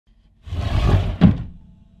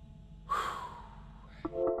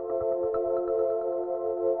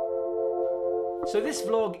So this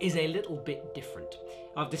vlog is a little bit different.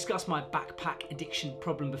 I've discussed my backpack addiction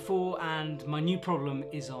problem before, and my new problem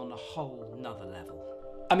is on a whole nother level.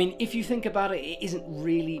 I mean, if you think about it, it isn't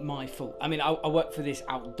really my fault. I mean, I work for this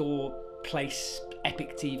outdoor place,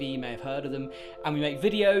 Epic TV, you may have heard of them, and we make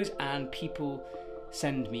videos and people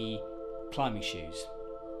send me climbing shoes.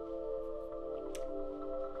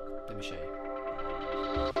 Let me show you.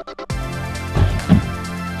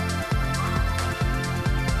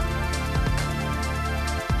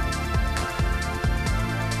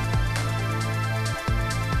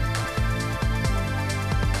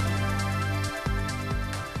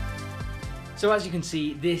 So as you can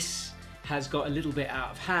see, this has got a little bit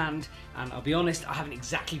out of hand, and I'll be honest, I haven't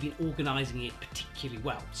exactly been organising it particularly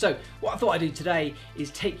well. So what I thought I'd do today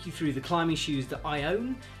is take you through the climbing shoes that I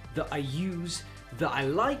own, that I use, that I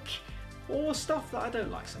like, or stuff that I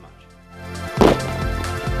don't like so much.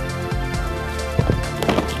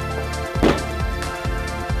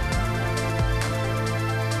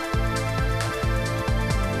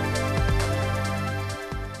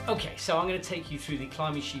 Okay, so I'm going to take you through the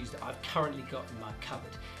climbing shoes that I've currently got in my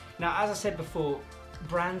cupboard. Now, as I said before,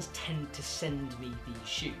 brands tend to send me these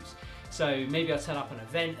shoes. So maybe I'll turn up an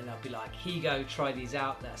event and they'll be like, here you go, try these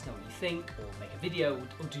out, let us know what you think, or make a video,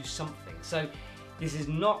 or do something. So this is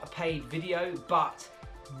not a paid video, but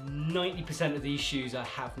 90% of these shoes I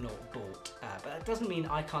have not bought. But that doesn't mean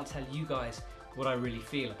I can't tell you guys what I really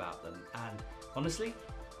feel about them. And honestly,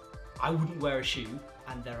 I wouldn't wear a shoe,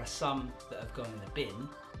 and there are some that have gone in the bin,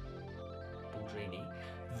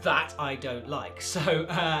 that I don't like. So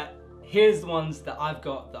here's the ones that I've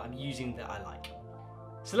got that I'm using that I like.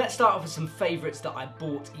 So let's start off with some favourites that I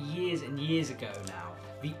bought years and years ago now.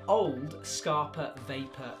 The old Scarpa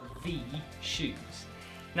Vapor V shoes.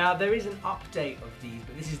 Now there is an update of these,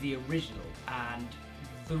 but this is the original, and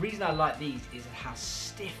the reason I like these is how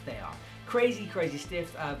stiff they are. Crazy, crazy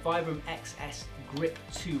stiff. Vibram XS Grip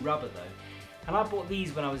 2 rubber though. And I bought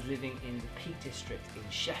these when I was living in the Peak District in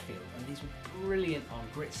Sheffield, and these were brilliant on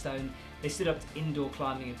gritstone. They stood up to indoor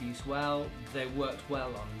climbing abuse well. They worked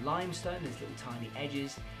well on limestone, there's little tiny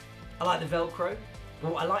edges. I like the Velcro,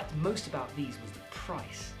 but what I liked most about these was the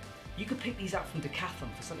price. You could pick these up from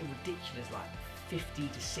Decathlon for something ridiculous like 50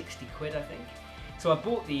 to 60 quid, I think. So I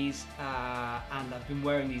bought these and I've been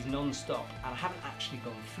wearing these non-stop, and I haven't actually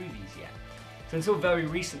gone through these yet. So until very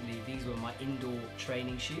recently, these were my indoor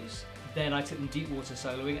training shoes. Then I took them deep water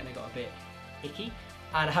soloing and they got a bit icky,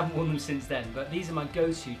 and I haven't worn them since then. But these are my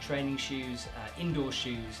go-to training shoes, indoor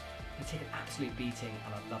shoes. They take an absolute beating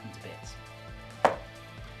and I love them to bits.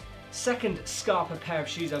 Second Scarpa pair of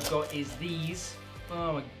shoes I've got is these.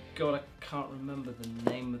 Oh my god, I can't remember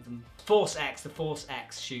the name of them. Force X, the Force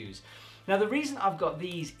X shoes. Now the reason I've got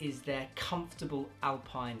these is they're comfortable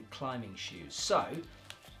alpine climbing shoes. So,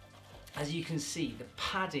 as you can see, the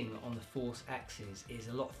padding on the Force X's is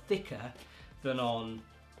a lot thicker than on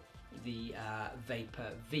the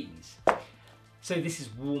Vapor V's. So this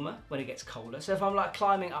is warmer when it gets colder. So if I'm like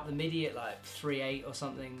climbing up the midi at like 3,800 or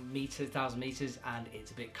something meters, 1,000 meters, and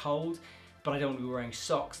it's a bit cold, but I don't want to be wearing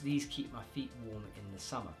socks, these keep my feet warm in the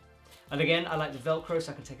summer. And again, I like the Velcro,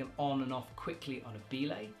 so I can take them on and off quickly on a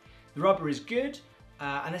belay. The rubber is good.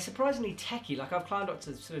 And they're surprisingly techy. Like I've climbed up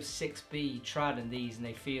to sort of 6B trad in these and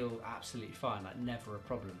they feel absolutely fine, like never a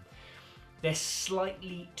problem. They're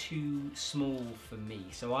slightly too small for me.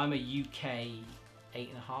 So I'm a UK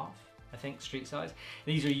 8.5, I think, street size.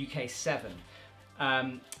 These are a UK 7.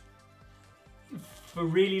 For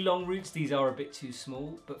really long routes, these are a bit too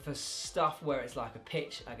small, but for stuff where it's like a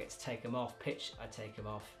pitch, I get to take them off. Pitch, I take them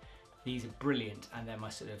off. These are brilliant, and they're my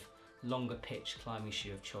sort of longer pitch climbing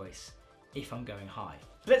shoe of choice if I'm going high.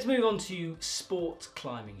 Let's move on to sport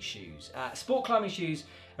climbing shoes. Sport climbing shoes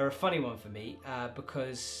are a funny one for me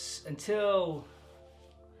because until,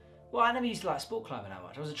 well, I never used to like sport climbing that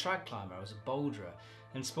much. I was a trad climber, I was a boulderer,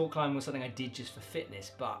 and sport climbing was something I did just for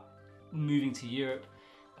fitness, but moving to Europe,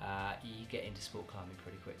 you get into sport climbing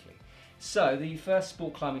pretty quickly. So the first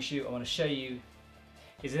sport climbing shoe I want to show you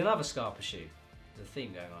is another Scarpa shoe. There's a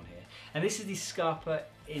theme going on here. And this is the Scarpa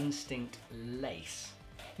Instinct Lace.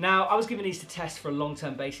 Now, I was given these to test for a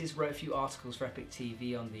long-term basis, wrote a few articles for Epic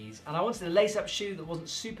TV on these, and I wanted a lace-up shoe that wasn't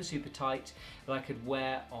super, super tight, that I could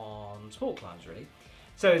wear on sport climbs, really.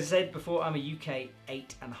 So, as I said before, I'm a UK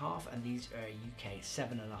 8.5, and these are a UK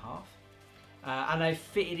 7.5. And I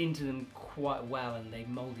fitted into them quite well, and they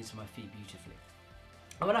moulded to my feet beautifully.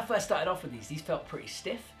 And when I first started off with these felt pretty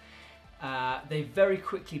stiff. They very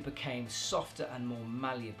quickly became softer and more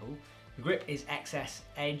malleable. The grip is XS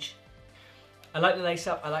Edge. I like the lace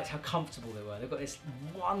up, I liked how comfortable they were. They've got this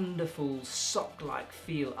wonderful sock-like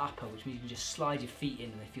feel upper, which means you can just slide your feet in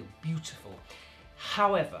and they feel beautiful.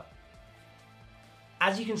 However,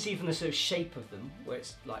 as you can see from the sort of shape of them, where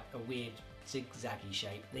it's like a weird zigzaggy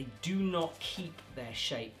shape, they do not keep their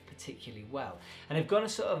shape particularly well. And they've gone a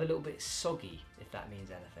sort of a little bit soggy, if that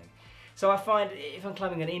means anything. So I find if I'm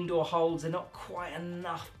climbing an indoor holds, there's not quite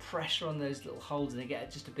enough pressure on those little holds and they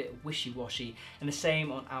get just a bit wishy-washy, and the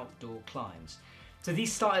same on outdoor climbs. So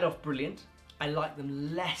these started off brilliant. I liked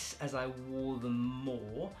them less as I wore them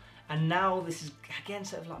more, and now this is again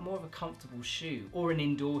sort of like more of a comfortable shoe, or an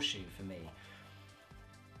indoor shoe for me.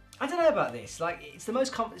 I don't know about this, like it's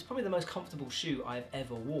probably the most comfortable shoe I've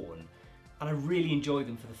ever worn, and I really enjoyed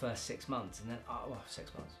them for the first 6 months, and then, well,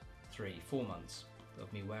 6 months, 4 months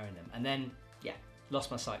of me wearing them, and then, yeah,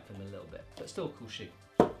 lost my sight for them a little bit, but still a cool shoe.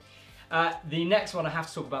 The next one I have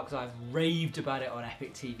to talk about because I've raved about it on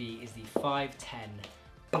Epic TV is the 510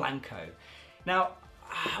 Blanco. Now,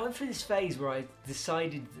 I went through this phase where I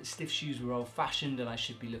decided that stiff shoes were old-fashioned and I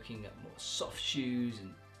should be looking at more soft shoes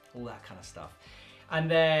and all that kind of stuff. And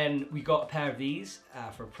then we got a pair of these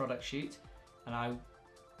for a product shoot, and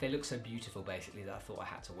they look so beautiful basically that I thought I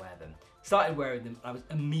had to wear them. Started wearing them, and I was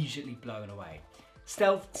immediately blown away.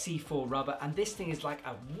 Stealth C4 rubber, and this thing is like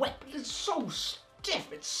a weapon. It's so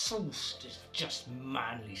stiff, it's just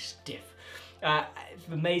manly stiff. It's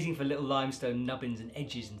amazing for little limestone nubbins and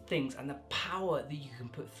edges and things, and the power that you can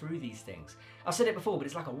put through these things. I've said it before, but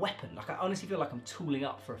it's like a weapon. Like I honestly feel like I'm tooling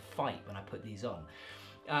up for a fight when I put these on.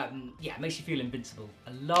 Yeah, it makes you feel invincible.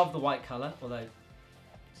 I love the white colour, although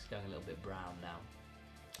it's going a little bit brown now.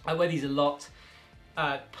 I wear these a lot.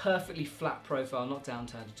 Perfectly flat profile, not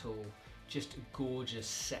downturned at all. Just a gorgeous,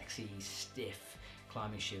 sexy, stiff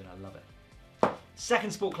climbing shoe, and I love it.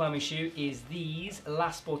 Second sport climbing shoe is these La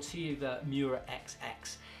Sportiva Mura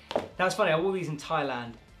XX. Now it's funny, I wore these in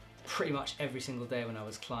Thailand pretty much every single day when I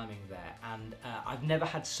was climbing there, and I've never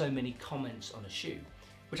had so many comments on a shoe,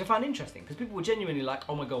 which I find interesting because people were genuinely like,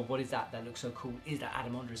 oh my god, what is that? That looks so cool. Is that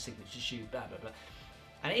Adam Ondra's signature shoe? Blah, blah, blah.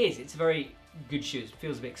 And it is, it's a very good shoe. It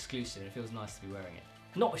feels a bit exclusive, it feels nice to be wearing it.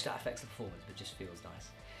 Not which that affects the performance, but just feels nice.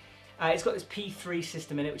 It's got this P3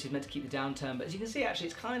 system in it, which is meant to keep the downturn, but as you can see, actually,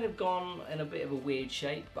 it's kind of gone in a bit of a weird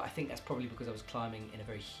shape, but I think that's probably because I was climbing in a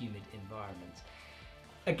very humid environment.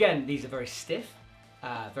 Again, these are very stiff,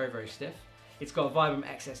 very, very stiff. It's got a Vibram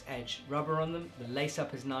XS Edge rubber on them. The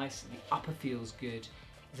lace-up is nice, the upper feels good.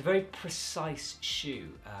 It's a very precise shoe,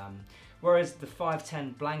 whereas the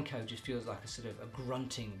 510 Blanco just feels like a sort of a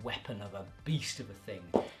grunting weapon of a beast of a thing.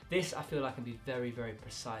 This, I feel like, can be very, very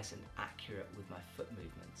precise and accurate with my foot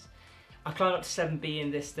movements. I climbed up to 7B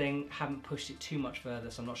in this thing, haven't pushed it too much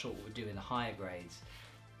further, so I'm not sure what we'll do in the higher grades.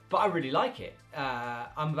 But I really like it.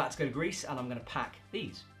 I'm about to go to Greece and I'm going to pack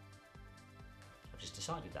these. I've just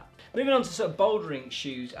decided that. Moving on to sort of bouldering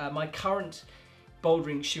shoes, my current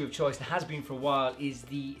bouldering shoe of choice, and has been for a while, is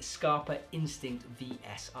the Scarpa Instinct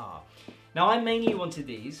VSR. Now I mainly wanted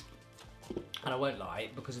these, and I won't lie,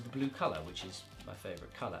 because of the blue colour, which is my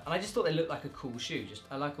favourite colour. And I just thought they looked like a cool shoe.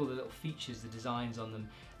 I like all the little features, the designs on them.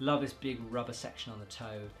 Love this big rubber section on the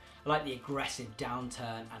toe. I like the aggressive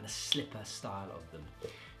downturn and the slipper style of them.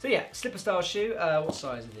 So yeah, slipper style shoe. What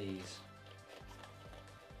size are these?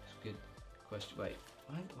 That's a good question. Wait,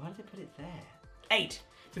 why did they put it there? 8.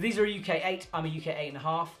 So these are a UK 8. I'm a UK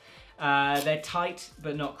 8.5. They're tight,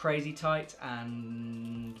 but not crazy tight.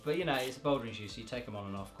 But you know, it's a bouldering shoe, so you take them on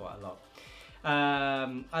and off quite a lot.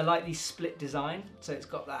 I like the split design, so it's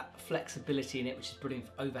got that flexibility in it, which is brilliant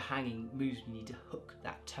for overhanging moves when you need to hook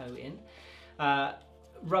that toe in.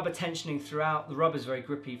 Rubber tensioning throughout. The rubber's very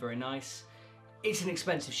grippy, very nice. It's an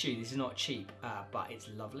expensive shoe. This is not cheap, but it's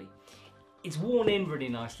lovely. It's worn in really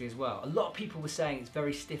nicely as well. A lot of people were saying it's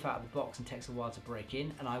very stiff out of the box and takes a while to break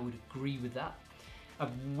in, and I would agree with that. I've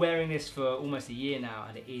been wearing this for almost a year now,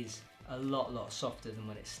 and it is a lot softer than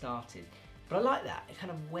when it started. But I like that. It kind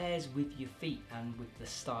of wears with your feet and with the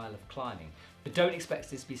style of climbing. But don't expect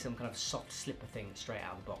this to be some kind of soft slipper thing straight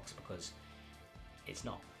out of the box, because it's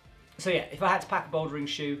not. So yeah, if I had to pack a bouldering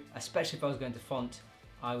shoe, especially if I was going to Font,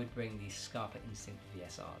 I would bring these Scarpa Instinct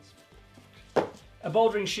VSRs. A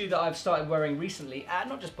bouldering shoe that I've started wearing recently,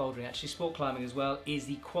 not just bouldering actually, sport climbing as well, is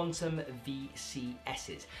the Quantum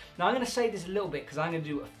VCSs. Now I'm going to say this a little bit because I'm going to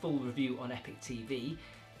do a full review on Epic TV.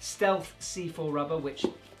 Stealth C4 rubber, which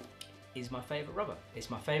is my favourite rubber.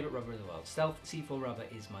 It's my favourite rubber in the world. Stealth C4 rubber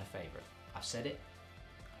is my favourite. I've said it,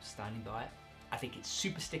 I'm standing by it. I think it's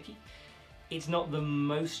super sticky. It's not the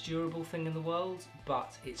most durable thing in the world,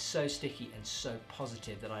 but it's so sticky and so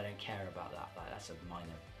positive that I don't care about that. Like, that's a minor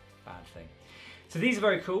bad thing. So these are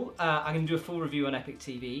very cool. I'm going to do a full review on Epic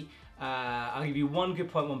TV. I'll give you one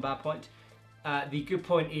good point, one bad point. The good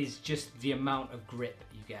point is just the amount of grip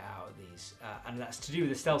you get out of these, and that's to do with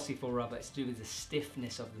the Stealth C4 rubber. It's to do with the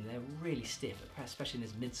stiffness of them. They're really stiff, especially in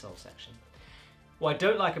this midsole section. What I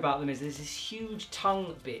don't like about them is there's this huge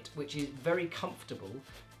tongue bit which is very comfortable,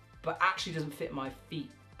 but actually doesn't fit my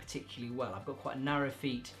feet particularly well. I've got quite narrow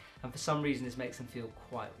feet, and for some reason this makes them feel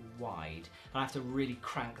quite wide, and I have to really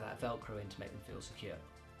crank that Velcro in to make them feel secure.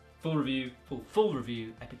 Full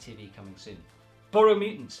review, Epic TV coming soon. Boreal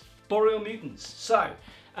Mutants. So,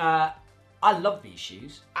 I love these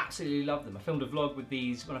shoes, absolutely love them. I filmed a vlog with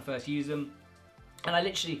these when I first used them, and I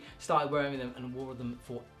literally started wearing them and wore them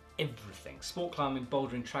for everything. Sport climbing,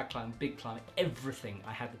 bouldering, trad climbing, big climbing, everything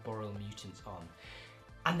I had the Boreal Mutants on.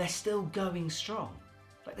 And they're still going strong.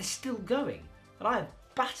 Like, they're still going. And I have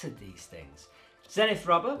battered these things. Zenith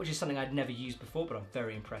rubber, which is something I'd never used before, but I'm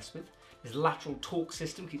very impressed with. This lateral torque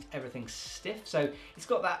system keeps everything stiff. So it's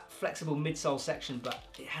got that flexible midsole section, but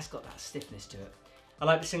it has got that stiffness to it. I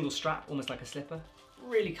like the single strap, almost like a slipper.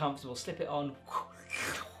 Really comfortable, slip it on,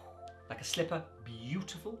 like a slipper,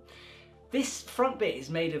 beautiful. This front bit is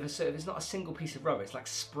made of a sort of, it's not a single piece of rubber, it's like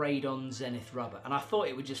sprayed on Zenith rubber. And I thought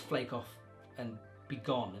it would just flake off and be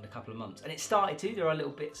gone in a couple of months. And it started to, there are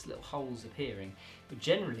little bits, little holes appearing, but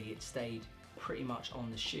generally it stayed pretty much on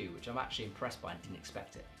the shoe, which I'm actually impressed by and didn't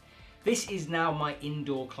expect it. This is now my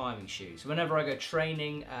indoor climbing shoe. So whenever I go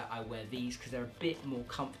training, I wear these because they're a bit more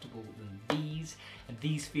comfortable than these. And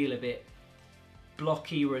these feel a bit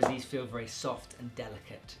blocky, whereas these feel very soft and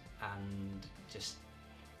delicate and just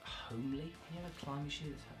homely. You know, a climbing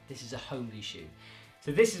shoe? This is a homely shoe.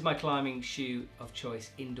 So this is my climbing shoe of choice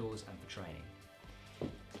indoors and for training.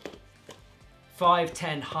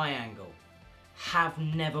 5'10" high angle. Have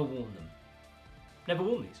never worn them. Never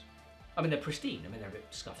worn these. I mean, they're pristine. I mean, they're a bit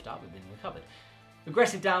scuffed up. We've been in the cupboard.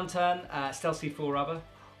 Aggressive downturn, Stealth C4 rubber,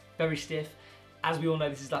 very stiff. As we all know,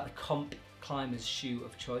 this is like the comp climber's shoe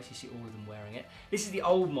of choice. You see all of them wearing it. This is the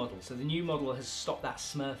old model, so the new model has stopped that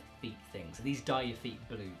Smurf feet thing. So these dye your feet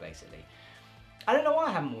blue, basically. I don't know why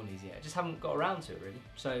I haven't worn these yet. I just haven't got around to it, really.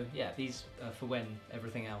 So yeah, these are for when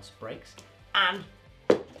everything else breaks. And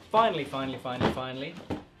finally,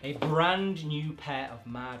 a brand new pair of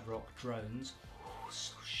Mad Rock drones. Ooh,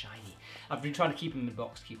 so shiny. I've been trying to keep them in the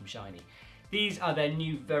box to keep them shiny. These are their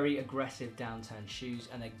new very aggressive downturn shoes,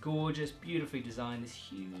 and they're gorgeous, beautifully designed. This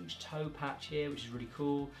huge toe patch here, which is really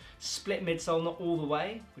cool. Split midsole, not all the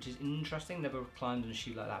way, which is interesting. Never climbed on a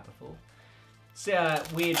shoe like that before. It's a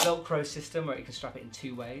weird Velcro system where you can strap it in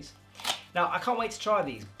two ways. Now, I can't wait to try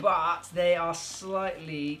these, but they are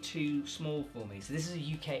slightly too small for me. So this is a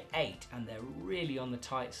UK 8, and they're really on the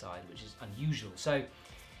tight side, which is unusual. So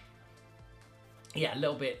yeah, a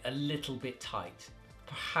little bit tight.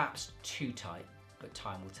 Perhaps too tight, but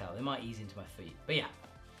time will tell. They might ease into my feet, but yeah,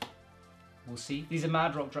 we'll see. These are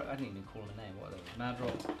Mad Rock Drone, I didn't even call them a name, what are they? Mad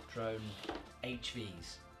Rock Drone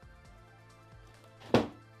HVs.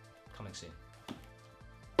 Coming soon.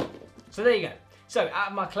 So there you go. So out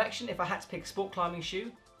of my collection, if I had to pick a sport climbing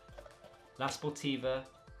shoe, La Sportiva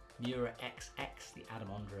Mura XX, the Adam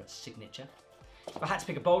Ondra signature. If I had to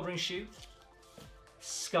pick a bouldering shoe,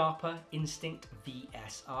 Scarpa Instinct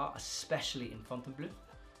VSR, especially in Fontainebleau.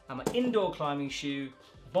 And my indoor climbing shoe,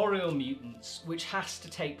 Boreal Mutants, which has to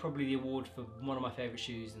take probably the award for one of my favourite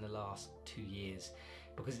shoes in the last 2 years,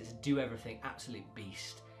 because it's a do-everything, absolute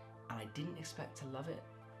beast. And I didn't expect to love it,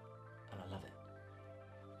 and I love it.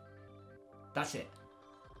 That's it.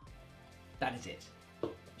 That is it.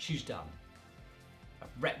 Shoe's done. I've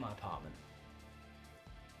wrecked my apartment.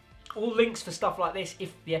 All links for stuff like this,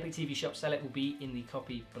 if the Epic TV shop sell it, will be in the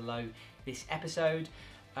copy below this episode.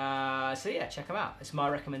 So yeah, check them out. It's my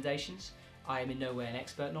recommendations. I am in no way an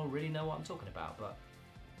expert, nor really know what I'm talking about, but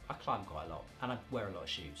I climb quite a lot, and I wear a lot of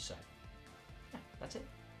shoes, so yeah, that's it.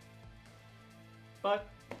 Bye.